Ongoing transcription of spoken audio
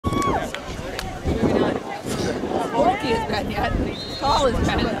Maybe not bulky as Ben yet, but he's tall as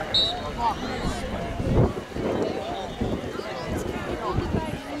Ben.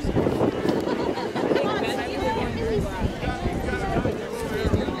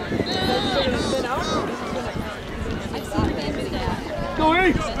 Go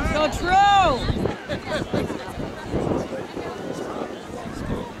True!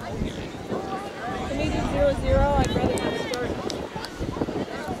 Can we do 0-0? I'd rather not start.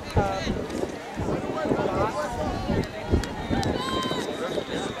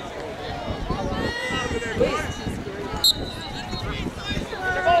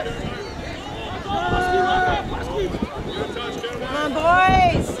 Come on,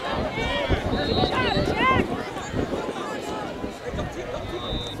 boys!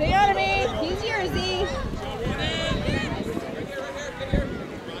 Stay out of me. He's yours, E.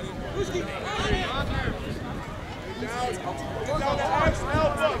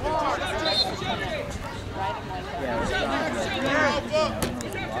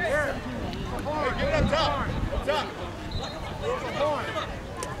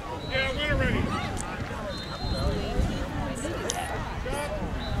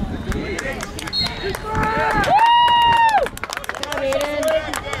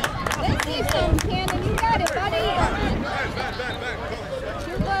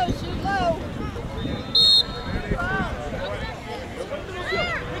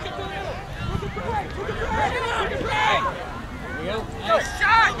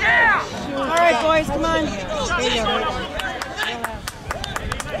 Boys, come on. Here you go.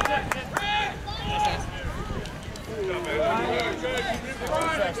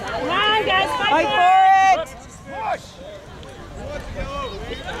 Come on, guys, fight for it.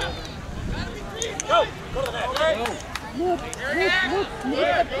 Go. Go to the net. Look. Make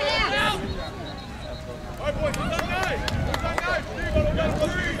the pass. All right, boys, it's on guys. It's on guys. Don't let him go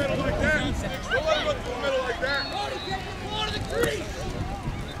through the middle like that. Don't let him go through the middle like that. Go to the crease.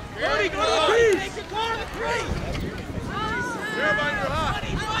 Cody, go to the crease! Take your car to the crease! Caroline, you're hot.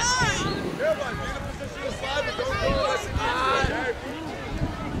 Caroline, be in a position to slide, but don't go unless it needs to, okay?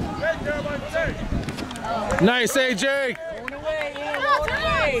 Hey, Caroline, stay! Nice, AJ! Going away,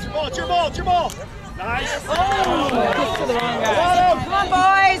 It's your ball, it's your ball! Nice! Oh! To the wrong guy. Come on,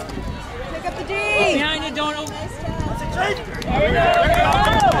 boys! Pick up the D! Behind you, don't open. There we go!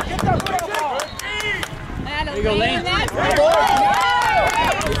 There you go, Lane.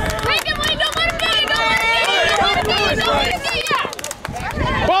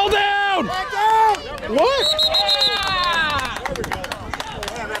 Ball down! What?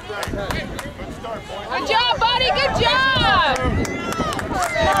 Good job, buddy. Good job.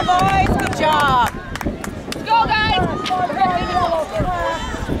 Come on, boys. Good job. Let's go, guys.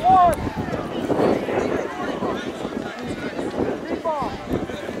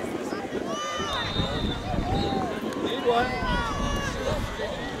 Need one.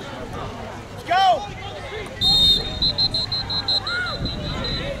 Let's go!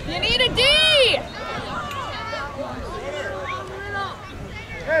 You need a D!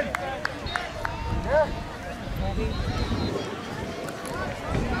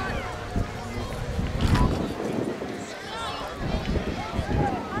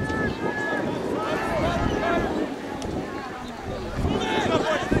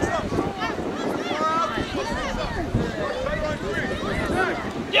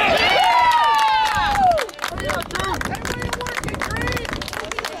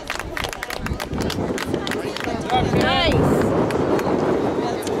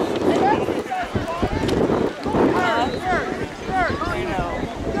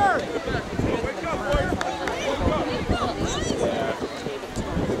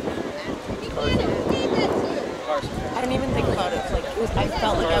 I didn't even think about it. Like, I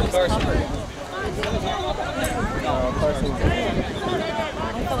felt like I was covered. I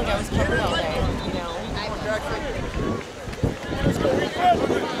felt like I was covered all day, you know.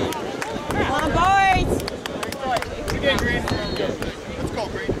 Come on, boys! Again, Green. Let's go,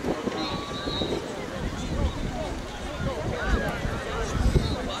 Green.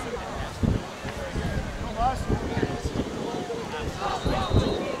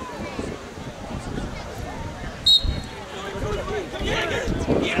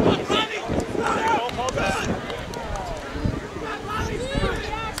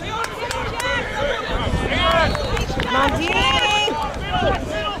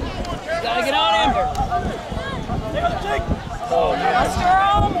 Gotta get on him. Oh,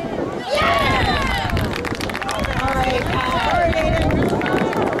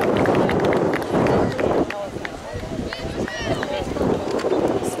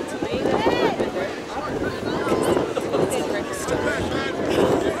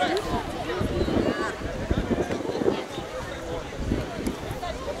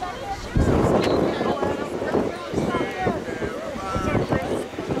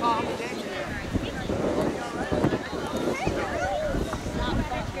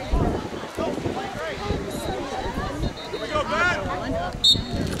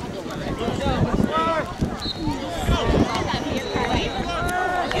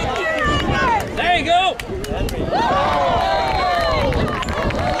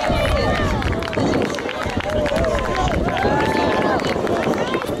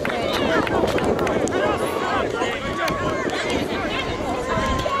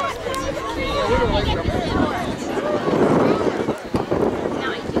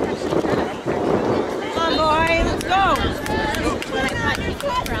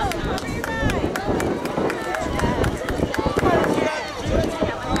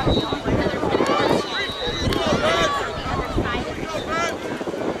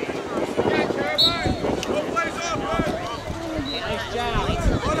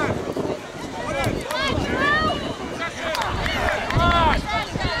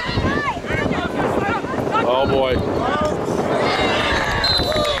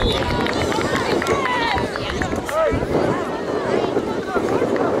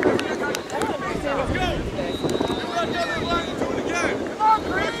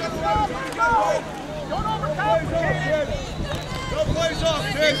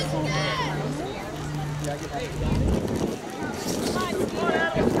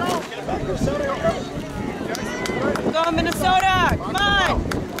 Go, Minnesota! Come on!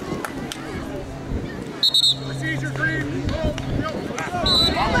 Procedure green. Come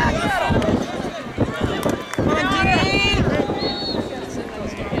on, Dee!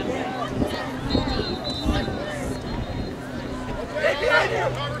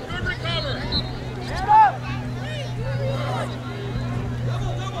 Recover, good recover.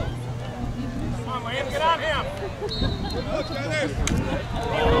 Come on, Liam, get on him.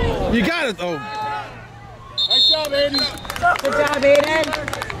 You got it, though. Nice job, Aiden. Good job,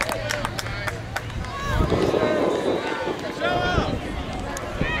 Aiden.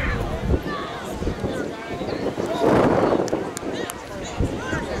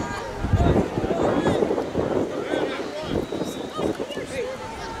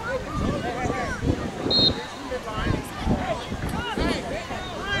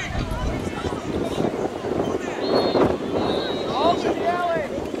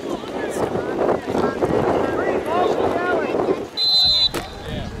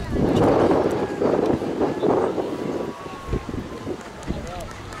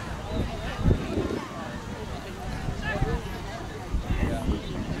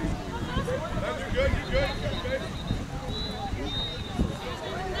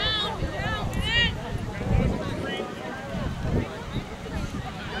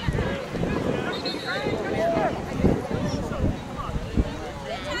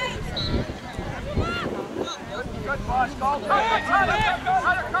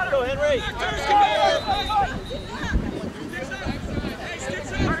 Go, Henry.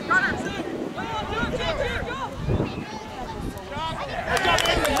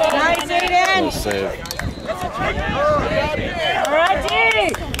 Nice, Aiden. Well saved. All right,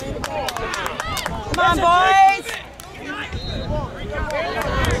 Dee. Come on, boys.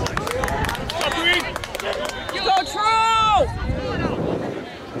 Go, True.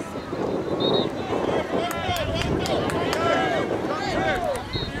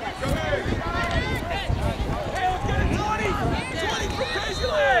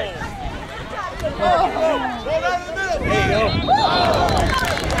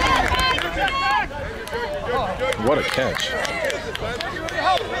 What a catch.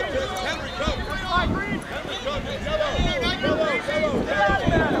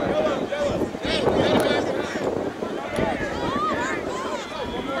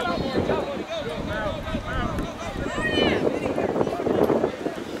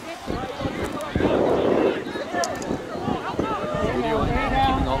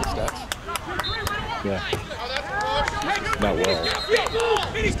 Yeah. Not well. You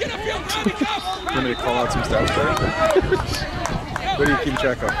want me to call out some stats for you? What do you keep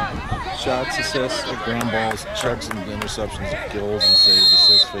track of? Shots, assists, ground balls, checks and interceptions, kills and saves,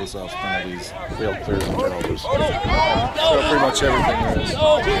 assists, face-offs, penalties, failed clears and turnovers. So pretty much everything there is.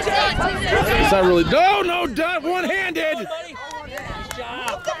 It's not really. No, done. One-handed.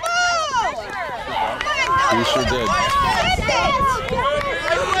 He sure did.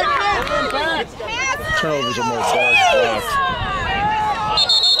 Turnovers are more balls blocked.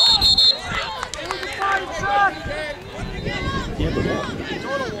 He had the ball.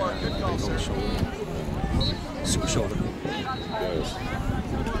 Super shoulder. Yes.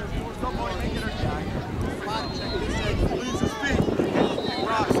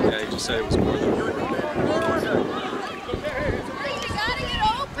 Yeah, he just said it was more than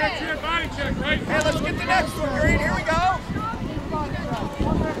Body check, right? Hey, let's get the next one, Green. Here we go.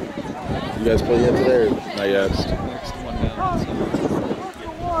 You guys play yet today? Or not yet. next one down.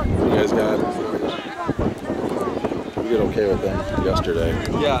 You guys got. We did okay with them yesterday.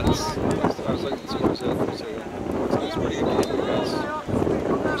 Yeah, I was looking at the scores there. So it's pretty good game, I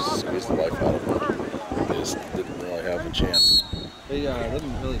guess. Squeezed the life out of them. They just didn't really have a chance. They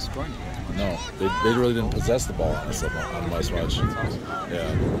didn't really score anything. No, they really didn't possess the ball on us much.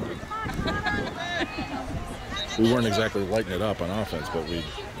 Yeah. We weren't exactly lighting it up on offense, but we.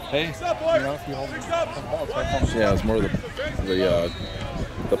 Hey, you know, if you hold the ball, it's right from Yeah, it's more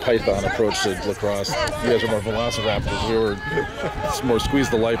the Python approach to lacrosse. You guys are more velociraptors. We were just more squeeze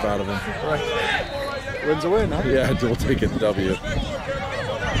the life out of them. right. Win's a win, huh? Yeah, we'll take it W.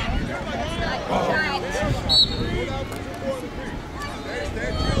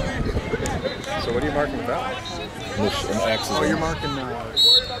 So what are you marking with that? An X is Oh, you're in- marking them?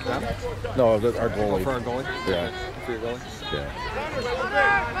 No, our goalie. For our goalie? Yeah, For your goalie? yeah.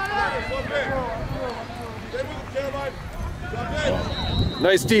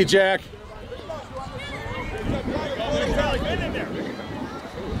 Nice D, Jack.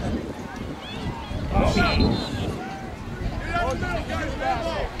 Yep.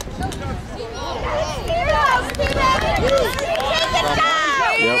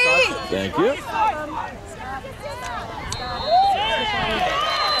 Thank you.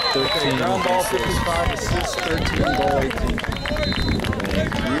 13. Ground ball 55, assist 13, goal 18.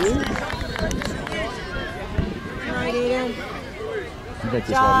 Thank you. You make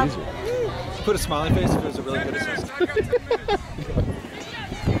this a lot easier. Put a smiley face if it was a really good assist.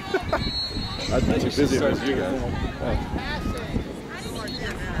 I'd be too busy if it was you guys.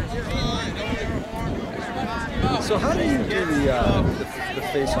 So how do you do the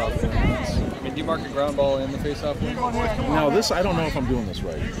face-off wins? I mean, do you mark a ground ball in the face-off win? Now this, I don't know if I'm doing this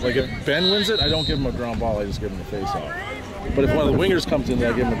right. Like if Ben wins it, I don't give him a ground ball, I just give him the face-off. But if one of the wingers comes in,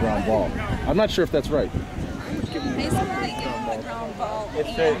 I give him a ground ball. I'm not sure if that's right.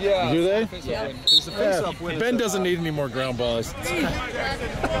 Yeah. Do they? Yeah. The face-off win Ben doesn't need any more ground balls. Ground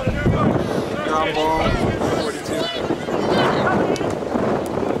ball 42.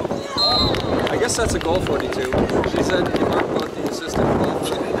 I guess that's a goal 42. She said you mark both the assist and goal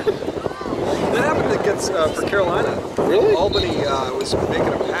 42. That happened against for Carolina. Really? Albany was making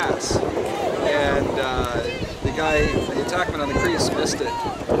a pass, and the attackman on the crease missed it.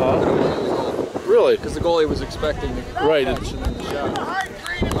 But it wasn't the goal. Really? Because the goalie was expecting the catch and then the shot.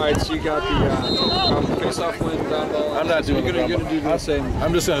 All right, so you got the face-off win, ground ball. I'm not doing the ground ball. Do the same.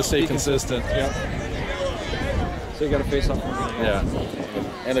 I'm just going to stay consistent. Yeah. So you got a face-off win. Yeah.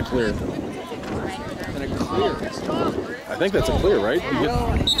 And a clear. And a clear. I think that's a clear, right? You get, I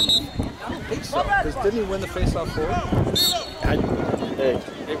don't think so. Because didn't he win the face-off for it?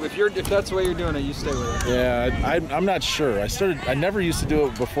 If that's the way you're doing it, you stay with it. Yeah, I'm not sure. I never used to do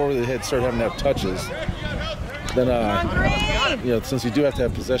it before they had started having to have touches. Then, you know, since you do have to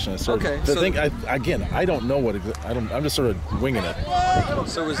have possession, I started to think. I don't know what. I'm just sort of winging it.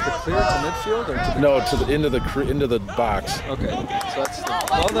 So is the clear to midfield or to the No, to the into the box. Okay, so that's the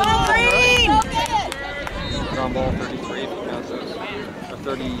well then. Right. Ground ball 33 if you count those. Or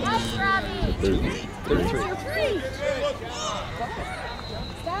 33.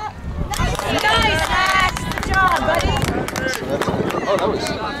 Nice job, buddy. Oh, that was.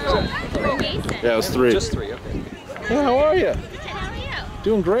 Yeah, it was 3. Just 3. Okay. Yeah, how are you? How are you?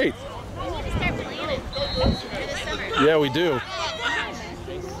 Doing great. We need to start playing it for this summer. Yeah, we do.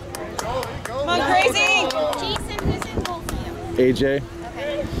 Come on, Crazy. Jason, who's in goal for you? AJ?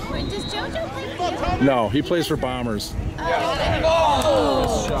 Okay. Does JoJo play for you? No, he plays for Bombers.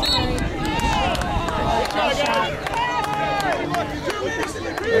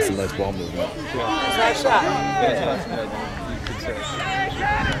 That's a nice ball movement. Nice shot.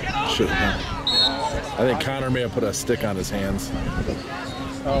 Should have. I think Connor may have put a stick on his hands.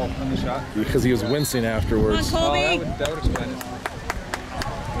 Oh, on the shot? Because he was wincing afterwards. Come on, Colby. That would explain it.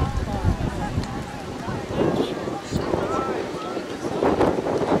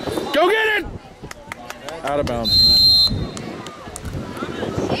 Go get it! Out of bounds.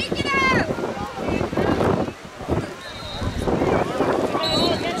 Take it out!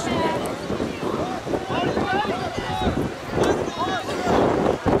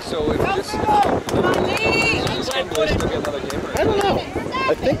 So if this game goes to be another game, right? I don't know.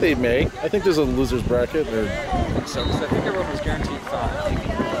 I think they may. I think there's a loser's bracket. Or So I think everyone was guaranteed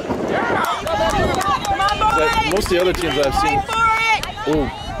 5. most of the other teams I've seen. Ooh.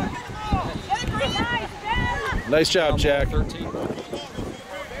 Nice job, Jack. 13.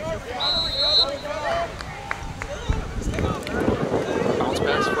 Bounce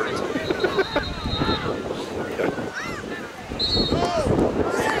pass 42.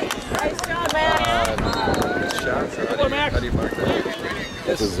 Nice job, man. Shots. How do you mark that?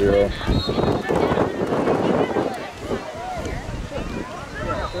 That's a 0.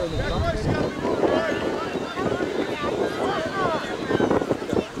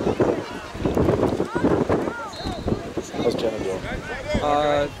 How's Jenna doing?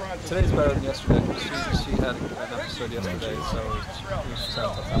 Today's better than yesterday. She had an episode yesterday, so we just had a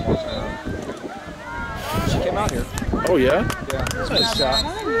tough time watching her. She came out here. Oh, yeah? Yeah, nice shot.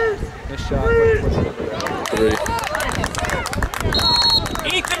 Nice shot. What's the number there? 3.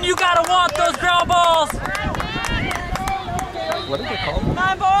 Ethan, you gotta want those ground balls! What did they call it? Come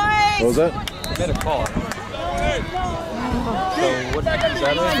on, boys. What was that? They made a call. So what is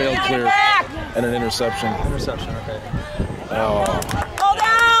that? Failed clear. Back. And an interception. Interception, okay. Oh. Hold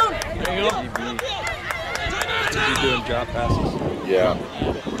down. You doing drop passes? Yeah.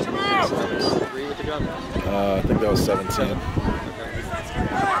 3 with the drop pass. I think that was 17.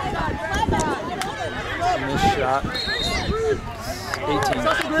 Missed shot.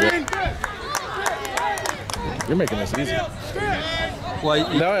 18. You're making this easy. Well,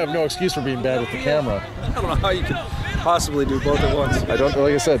 Now I have no excuse for being bad with the camera. I don't know how you can possibly do both at once. I don't,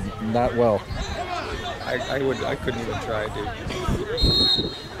 like I said, not well. I couldn't even try, dude.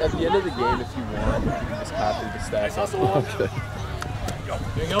 At the end of the game, if you want, you can just copy the stats. Okay.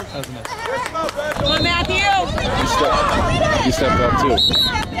 That was nice. Come on, Matthew. You stepped out too.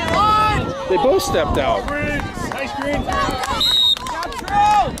 They both stepped out. Nice green.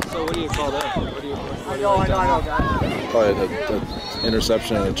 So what do you call that? What do you Probably an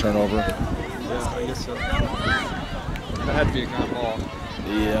interception and a turnover. Yeah, I guess so. That had to be a ground ball.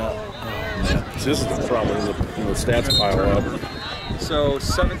 Yeah. See, this is the problem. The stats pile up. So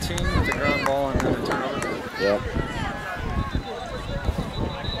 17 with a ground ball and then a turnover. Yeah.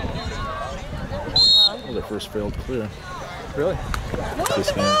 That was their first failed clear. Really?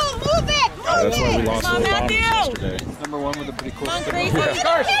 This game. Move it! That's why we lost to the Bombers yesterday. Number one with a pretty cool Come on, stick. Gracie.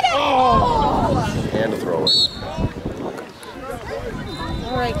 And to throw it.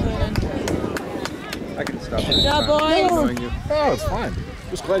 All right, Cannon. I can stop it. Good job, boys. Knowing you. Oh, it's fine.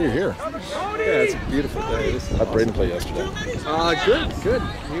 Just glad you're here. Yeah, it's a beautiful day. This is How'd Braden play yesterday? Good.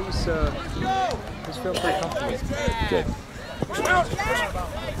 He was feeling pretty comfortable. Good.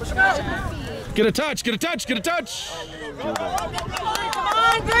 Get a touch, get a touch, get a touch! Come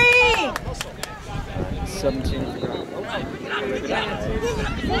on, Green. 17 with the ground ball.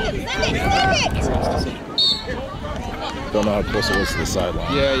 Send it! Don't know how close it was to the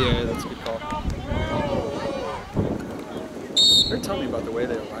sideline. Yeah, that's a good call. They're telling me about the way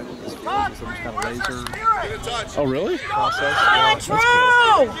they aligned in this field. It's some kind of laser Oh, really? process. True.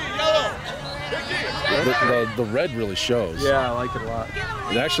 The red really shows. Yeah, I like it a lot.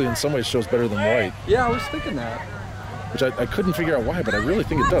 It actually, in some ways, shows better than white, Yeah, I was thinking that. which I couldn't figure out why, but I really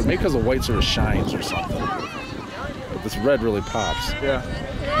think it does. Maybe because the white sort of shines or something. But this red really pops. Yeah.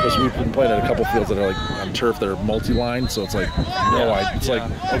 Because we've been playing at a couple fields that are like on turf that are multi-line, so it's like no white. It's like,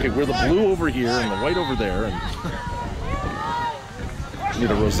 okay, we're the blue over here and the white over there, and you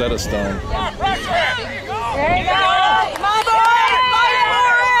need a Rosetta Stone. There you go. Come on, boys.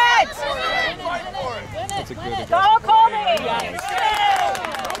 Fight for it. That's a good Go, Colby.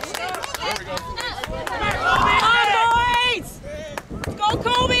 Come on, boys. Go,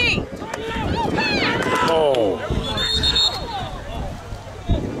 Colby. Oh.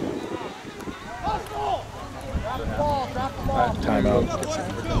 Timeout.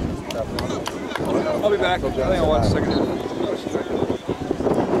 I'll be back. I think I'll watch a second half.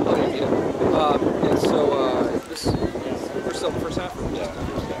 We're still in the first half?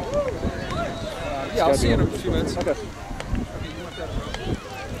 Yeah, I'll see you in a few minutes. Okay.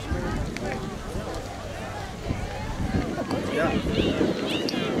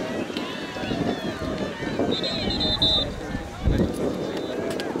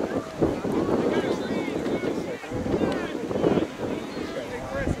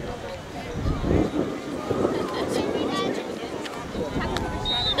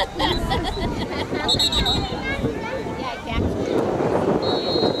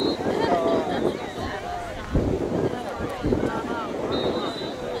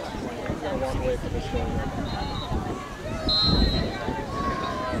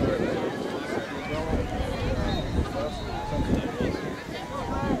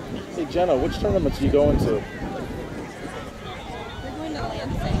 Hey Jenna, which tournaments are you going to? We're going to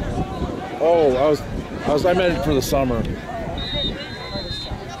Lansing. Oh, I meant it for the summer.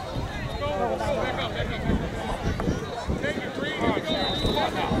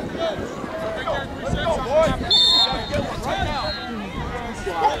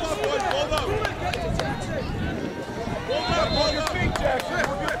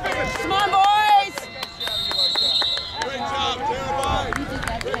 Come on, boys. Great job, Jeremiah.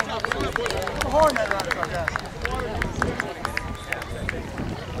 Great job.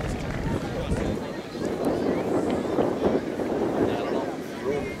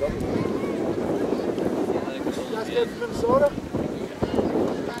 Minnesota?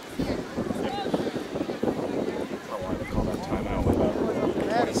 I wanted to call that timeout with about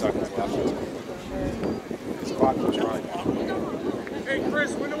 20 seconds left. This clock keeps running. Hey,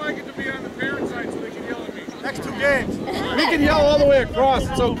 Chris, when do I get to be on the parent side so they can yell at me? Next 2 games. We can yell all the way across.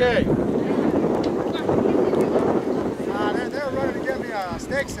 It's okay. They're running to get me a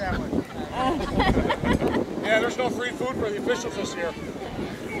steak sandwich. Yeah, there's no free food for the officials this year.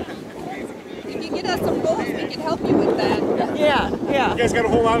 If you get us some goals, we can help you with that. Yeah. You guys got to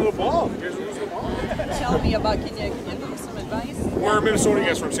hold on to the ball. You guys are losing the ball. Tell me about, can you give them some advice? Where in Minnesota you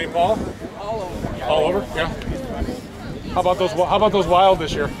guys from? St. Paul? All over. All over? Yeah. How about those Wild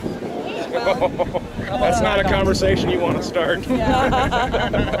this year? That's not a conversation you want to start. It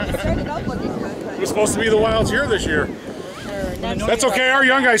started out looking good, It was supposed to be the Wilds here this year. but That's okay. Our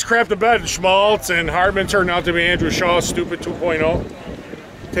young guys crapped the bed. Schmaltz and Hardman turned out to be Andrew Shaw's stupid 2.0,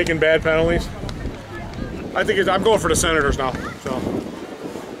 taking bad penalties. I think I'm going for the Senators now. So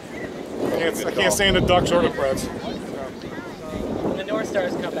I can't stand the Ducks or the Preds. When the North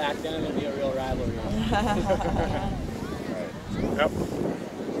Stars come back, then it'll be a real rivalry. Yep.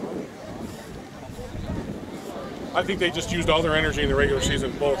 I think they just used all their energy in the regular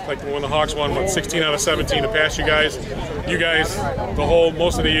season, both. Like when the Hawks won, what, 16 out of 17 to pass you guys, the whole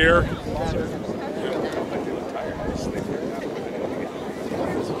most of the year.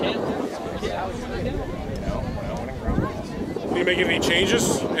 Are you making any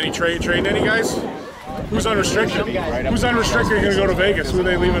changes? Any trading any guys? Who's unrestricted? Who's unrestricted going to go to Vegas? Who are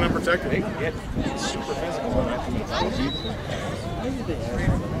they leaving unprotected? Super physical.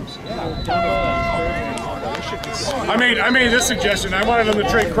 I made this suggestion. I wanted them to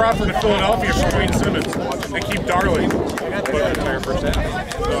trade Crawford to Philadelphia for Wayne Simmons and keep Darling. Did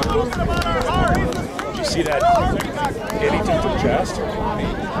you see that hit he took to the chest?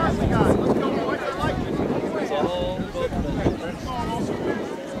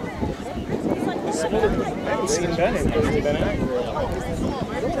 I haven't seen Ben in. Has he been in?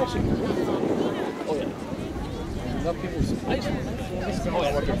 Oh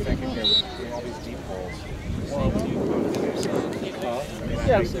yeah. What they're thinking here with all these deep holes.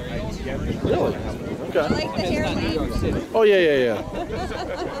 Yeah. Really? Okay. I like the hair length. Oh yeah.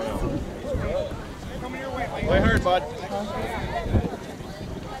 Play hard, bud.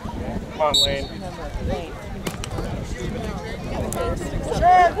 Come on, Lane.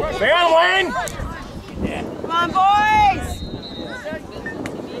 Stay on, Lane! Come on, boys!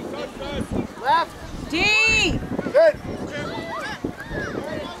 Left. D! Good.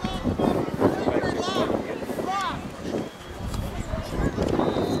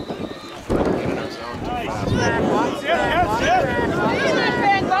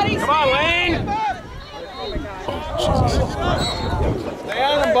 Come on, Lane! Stay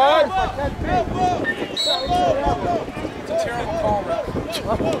on him, bud!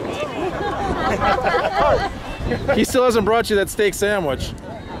 He still hasn't brought you that steak sandwich.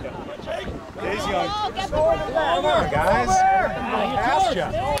 Come on, guys. Past you.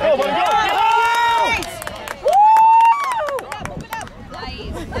 Oh, my God.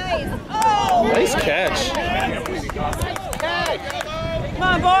 Nice catch. Come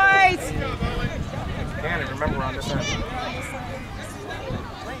on, boys! Cannon, remember we're on this end.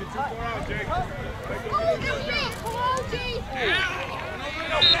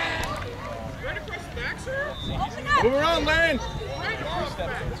 Move around, Lane.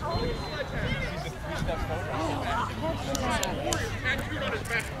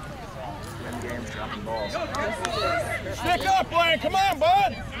 Stick up, Lane. Come on,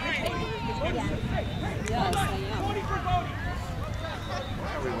 bud.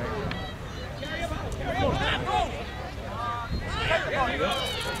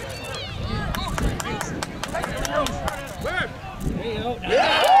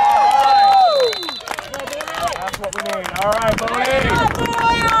 That's what we need. All right, buddy.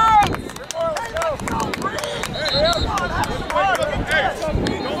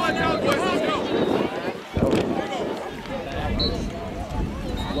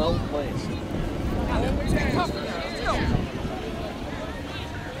 Well placed.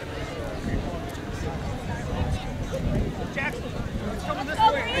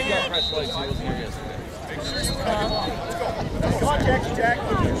 Come on, Jackie, Jack.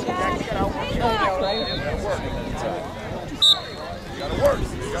 Jackie, get out. Gotta work.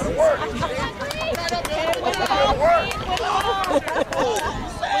 Gotta work.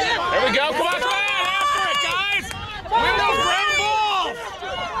 There we go. Come on, after it, guys. Win those ground balls.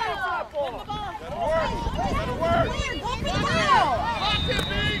 Gotta work.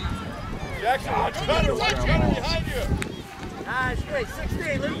 Jackson, watch better. Watch better behind you. Nice, great.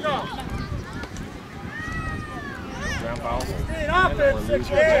 16, let's go. Ground foul. 16, offense,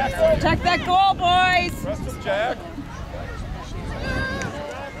 16. Check that goal, boys! Rest of Jack.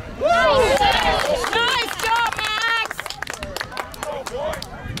 Nice job, Max! Oh, boy.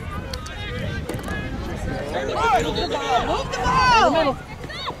 Move the ball!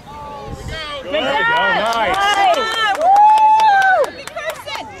 There we go. Nice.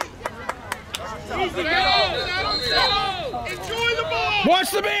 Enjoy the ball! Watch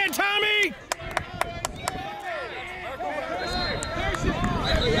the man, Tommy!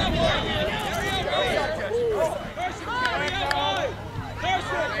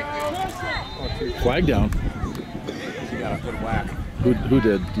 Flag down. You got a good whack. Who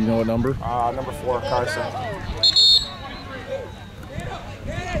did? Do you know what number? Number 4, Carson.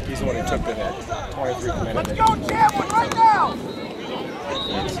 He's the one who took the hit. 23 minutes. Let's go, Champlin, right now!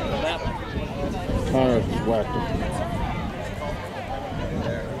 Connor just whacked him.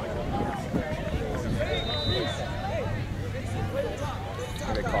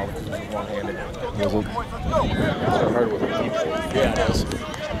 They called it one-handed. Was it? I heard it was a deep boy. Yeah, it is.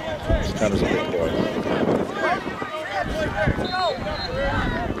 Connor's a big boy.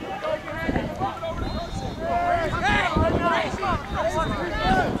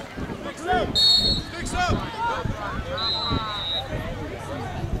 Sticks up!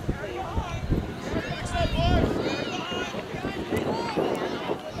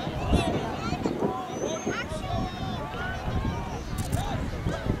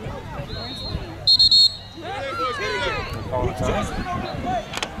 All the time.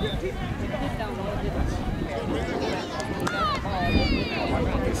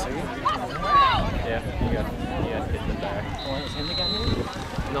 Yeah, he got hit in the back. Oh, it was him that got hit?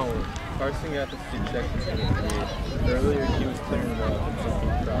 No, Carson got the seat section 23. Earlier he was clearing the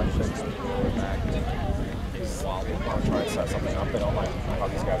cross section back. Wow, I'll try to set something up. They don't like how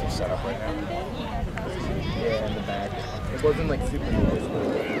these guys are set up right now. Yeah, in the back. It wasn't like super noticeable.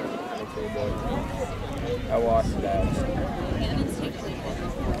 Okay, boy. I lost that.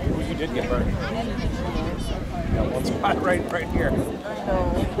 Ooh, you did get burned. Got one spot right here.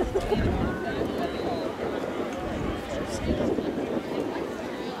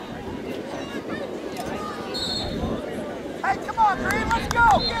 Hey, come on, Green, let's go!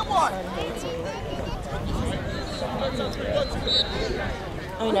 Get one!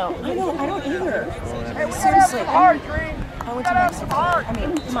 I know, I don't either. Hey, we gotta have Seriously, some heart, Green! I went to Gotta have Mexico. some heart! I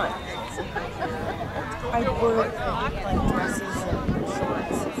mean, come on. I wore like dresses and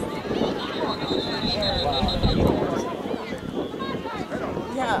shorts.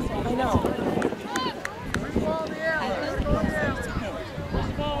 Yeah, I know.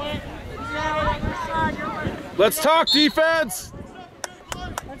 Let's talk defense.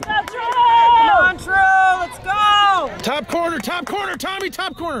 Let's go, True! Come on, True! Let's go! Top corner, Tommy,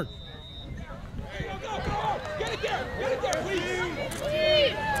 top corner.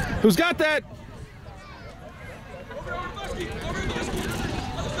 Who's got that?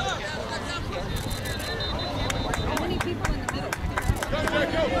 How many people in the middle?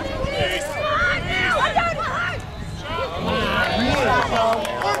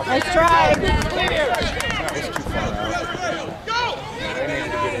 Nice try.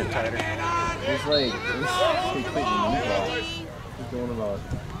 He's like, this completely new ball. He's going about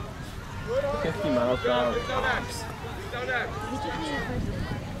 50 miles per hour tops.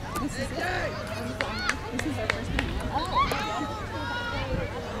 This is our first game.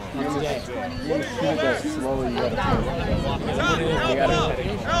 You want to shoot it that slow, you gotta turn it. You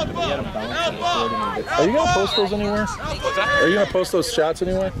gotta bounce it before it even gets. Are you gonna post those anywhere? What's that? Are you gonna post those shots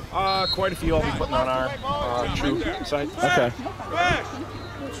anywhere? Quite a few I'll be putting on our True site. Okay.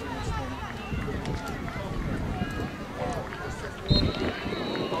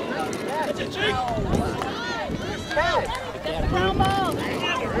 Come on,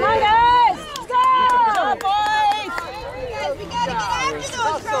 guys! Let's go! Come on, boys! Guys, we gotta get after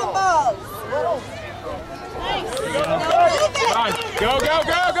those ground balls. Thanks. Come on,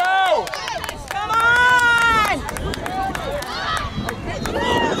 go! Come on!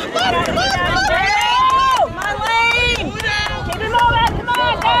 My lane! Keep it moving! Come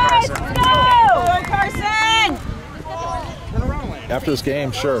on, guys! Let's go! Go, Carson! After this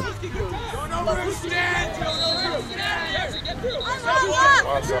game, sure.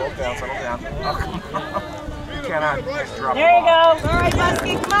 Settle down. You cannot just drop There you go. All right,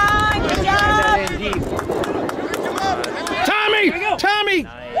 Muskie, come on. Good job. Tommy! Nice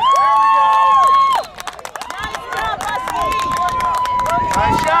job, Muskie.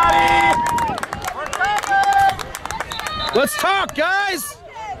 Nice shotty! Let's talk, guys!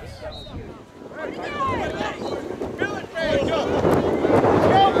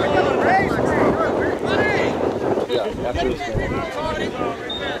 Yeah, after this game.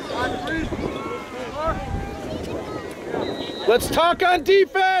 Let's talk on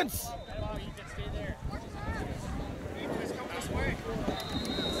defense!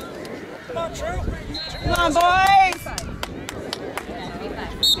 Come on, boys.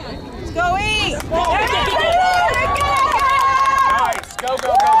 Let's go eat. Nice, go!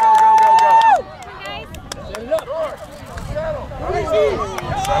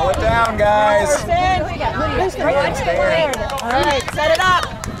 Settle it down, guys. All right, set it up.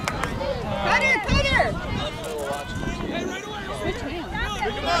 Cutter! Switch hands.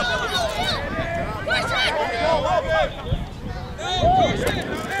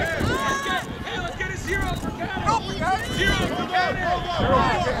 Let's get a zero for Cal.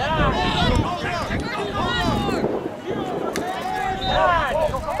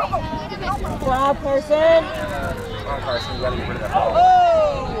 Wow, Carson. Come on, Carson, you gotta get rid of that ball. Oh!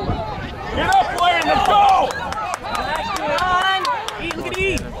 Get up, Blaine, let's go! Look at E.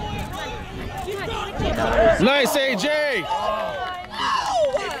 Nice, AJ.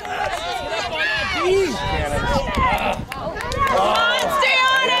 Come on, stay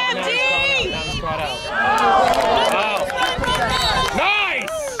on him, D.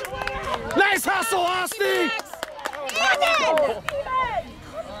 Nice! Nice hustle, Austin.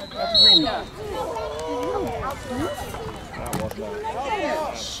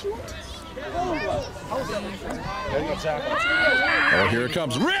 Oh, here it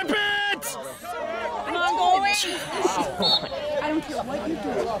comes. Rip it! Come on, goalie. I don't care what you do.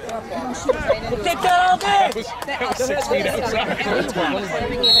 Take that all day. That was 6 feet outside.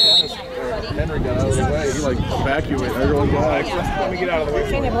 Henry got out of the way. He like evacuated. Everyone got out. Let me get out of the way.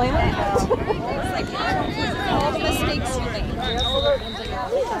 Can you blame it? It's like all the mistakes you make.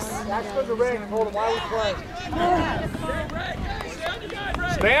 That's for the ring. Hold him while we play.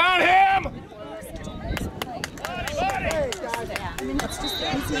 Stay on him! I mean, that's just the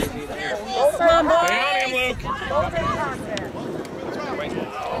easiest thing. Come on, boys. Stay on him, Luke. Don't take contact.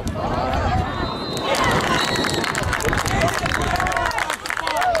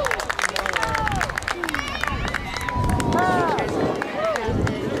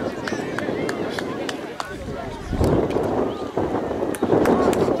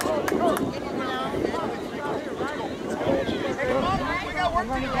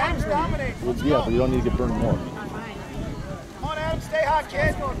 Yeah, but you don't need to get burned more. Come on, Adam, stay hot,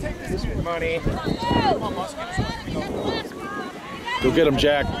 kid. Take this Money. Go get him,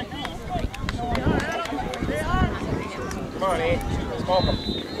 Jack. Money. Smoke him.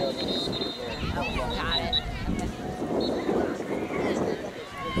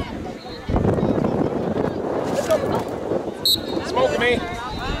 Smoke me.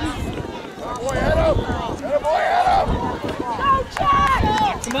 Boy, head up. Boy, head up.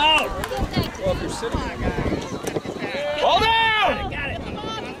 Come out! Well, if you're sitting Ball down!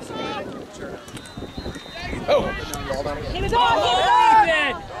 Oh! Keep it on,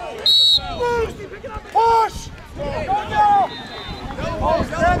 Ethan! Push! Go now!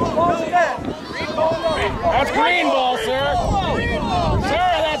 That's green ball, sir. Sir,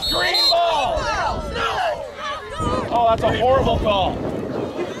 that's green ball. Oh, that's a horrible call.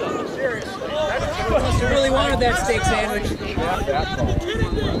 Must have really wanted that steak sandwich.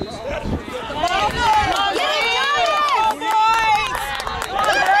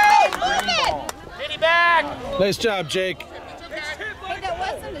 Kitty back. Nice job, Jake. Hey, that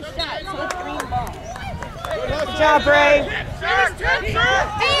wasn't a shot, so it's green ball. Good job, Ray. Hey,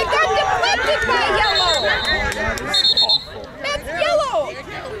 you got deflected by yellow. That's yellow.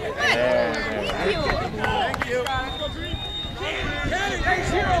 Thank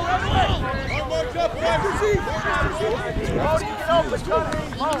you.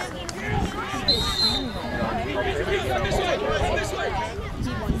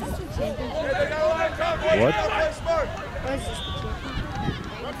 What?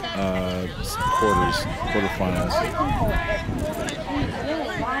 Quarterfinals.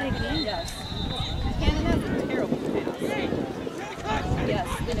 Canada's a terrible pass. Yes,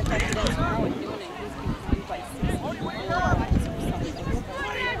 and if I could as now and doing it, he's been by 60.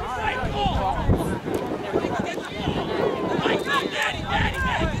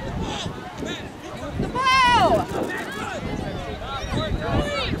 The ball!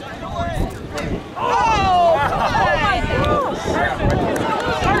 Oh!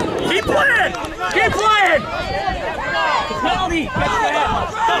 Keep playing. Keep playing. Penalty!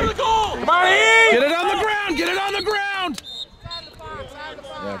 Come on, E. Get it on the ground! Get it on the ground!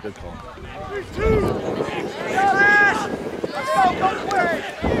 Yeah, good call. Let's go play!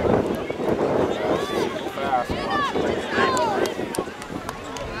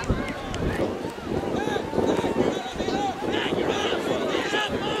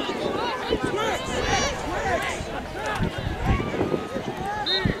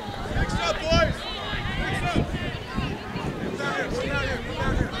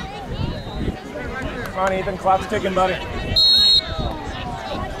 Come on, Ethan. Clock's ticking, buddy.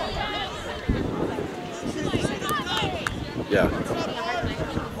 Yeah.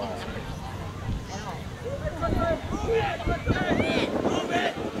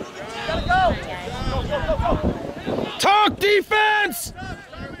 Talk defense!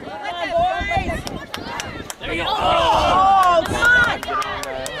 There you go. Oh, come on!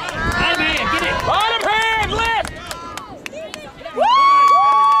 Hi, man, get it. Bottom hand, lift. Move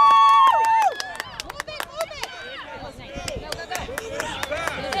it! Go, go, go!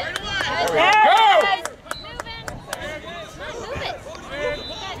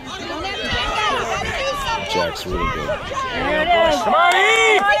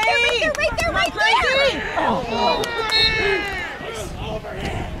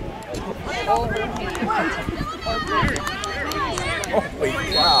 Holy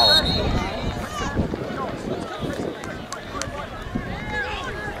cow.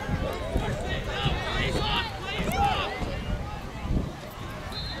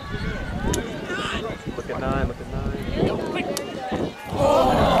 Look at 9, look at 9.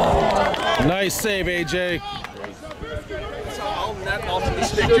 Oh. Nice save, AJ. All net off the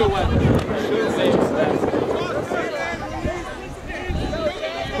stick to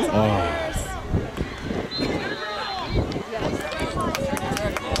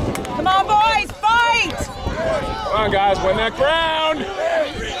Come on, boys, fight! Come on, guys, win that ground!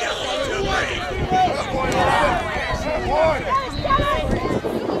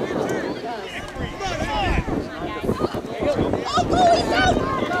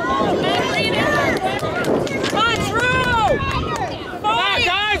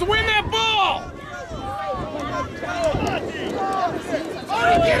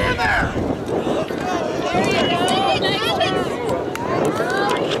 Get in there!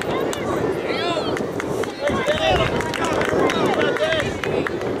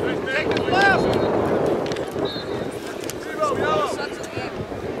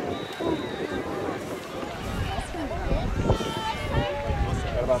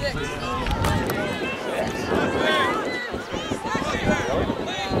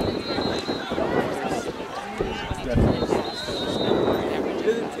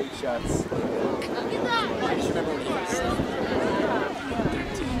 Shots.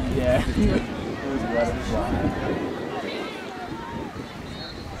 Yeah, it was let him fly.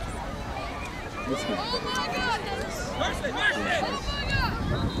 This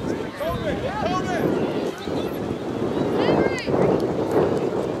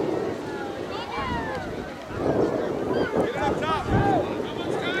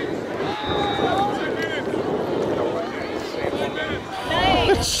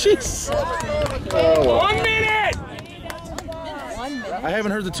Jeez. Oh, wow. 1 minute! 1 minute? I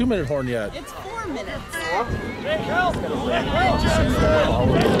haven't heard the 2-minute horn yet. It's 4 minutes.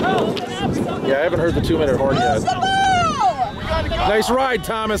 Yeah, I haven't heard the 2-minute horn yet. Nice ride,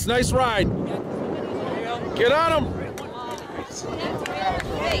 Thomas. Nice ride. Get on him.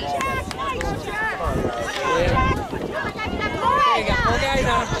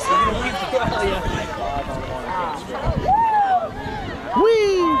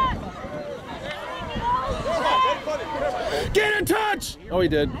 Whee! Get in touch! Oh, he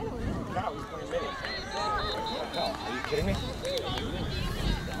did. Are you kidding me?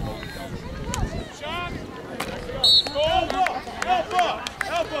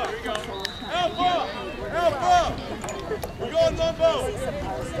 Help! We're going Mumbo!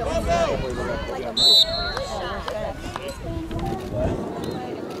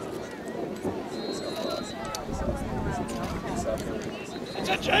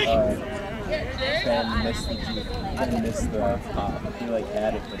 Ben missed the Jeep. Ben missed the pop. He like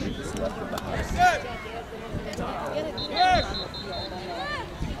had it, but he just left it behind.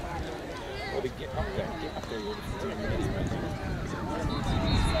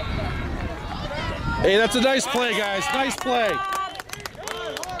 Hey, that's a nice play, guys. Nice play.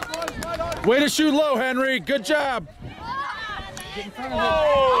 Way to shoot low, Henry. Good job. Get in front of it.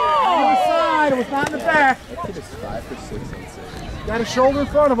 On the side. It was not in the back. That kid is 5 for 6 on 6. Got a shoulder in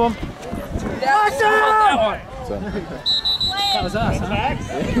front of him. That was us, huh?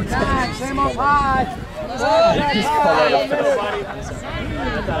 Nice. Same up high. I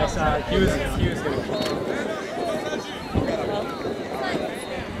thought I saw it. He was going to.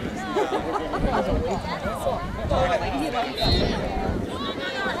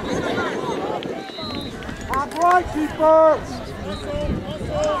 Top right, keeper.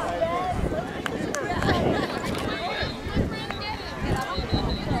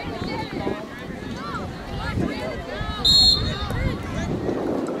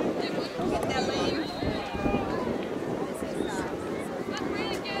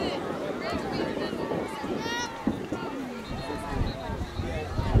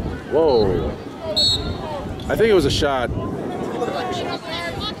 Whoa. I think it was a shot.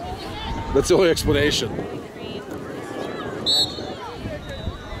 That's the only explanation.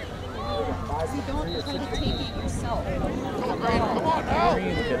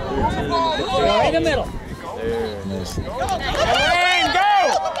 Right in the middle. There. Nice.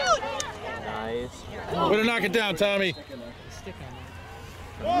 Nice. Way to knock it down, Tommy.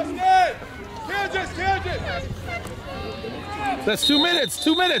 That's 2 minutes.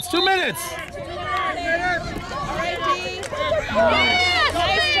 2 minutes. 2 minutes.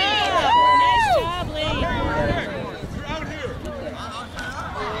 Nice job, Lee.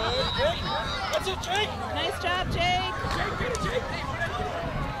 That's it, Jake. Nice job, Jake. Jake.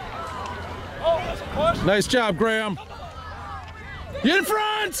 Oh, that's a push. Nice job, Graham. Get in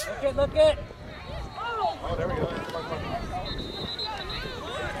front. Look it. Oh, there we go.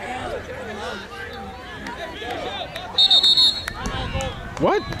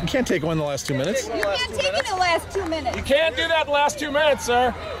 What? You can't take one in the last 2 minutes. You can't take it in the last 2 minutes. You can't do that in the last 2 minutes,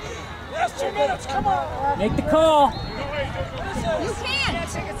 sir. Last 2 minutes, come on. Make the call. You can't.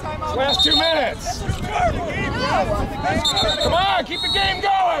 Last 2 minutes. Come on, keep the game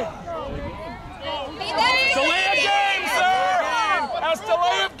going. Delay of game, sir. That's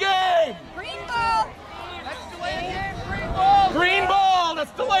delay of game. Green ball. Green ball.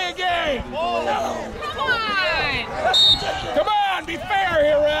 That's delay of game. Come on. Come on, be fair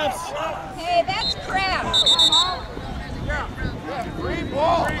here, refs. Hey, that's crap. Green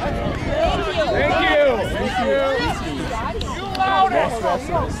ball. Thank you. Thank you. You allowed it.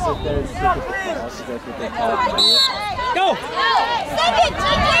 Go. Send it,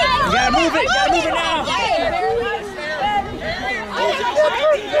 TJ. You gotta move it. You gotta move it now. Hey,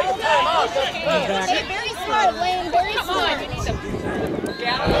 very smart, Lane. Very smart.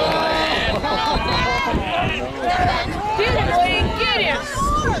 Get him, Lane. Get him.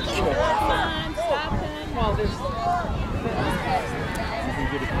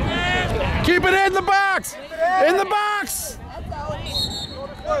 Keep it in the box. In the box.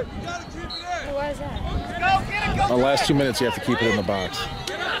 The last 2 minutes, you have to keep it in the box.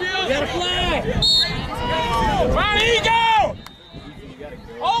 You gotta fly. Come on, Ego!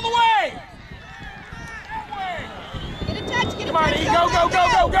 All the way! Get a touch. Get a Come on, touch. Ego,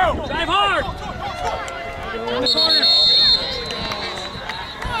 go! Drive hard. In the corner.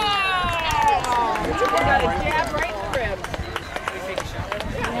 Got a jab right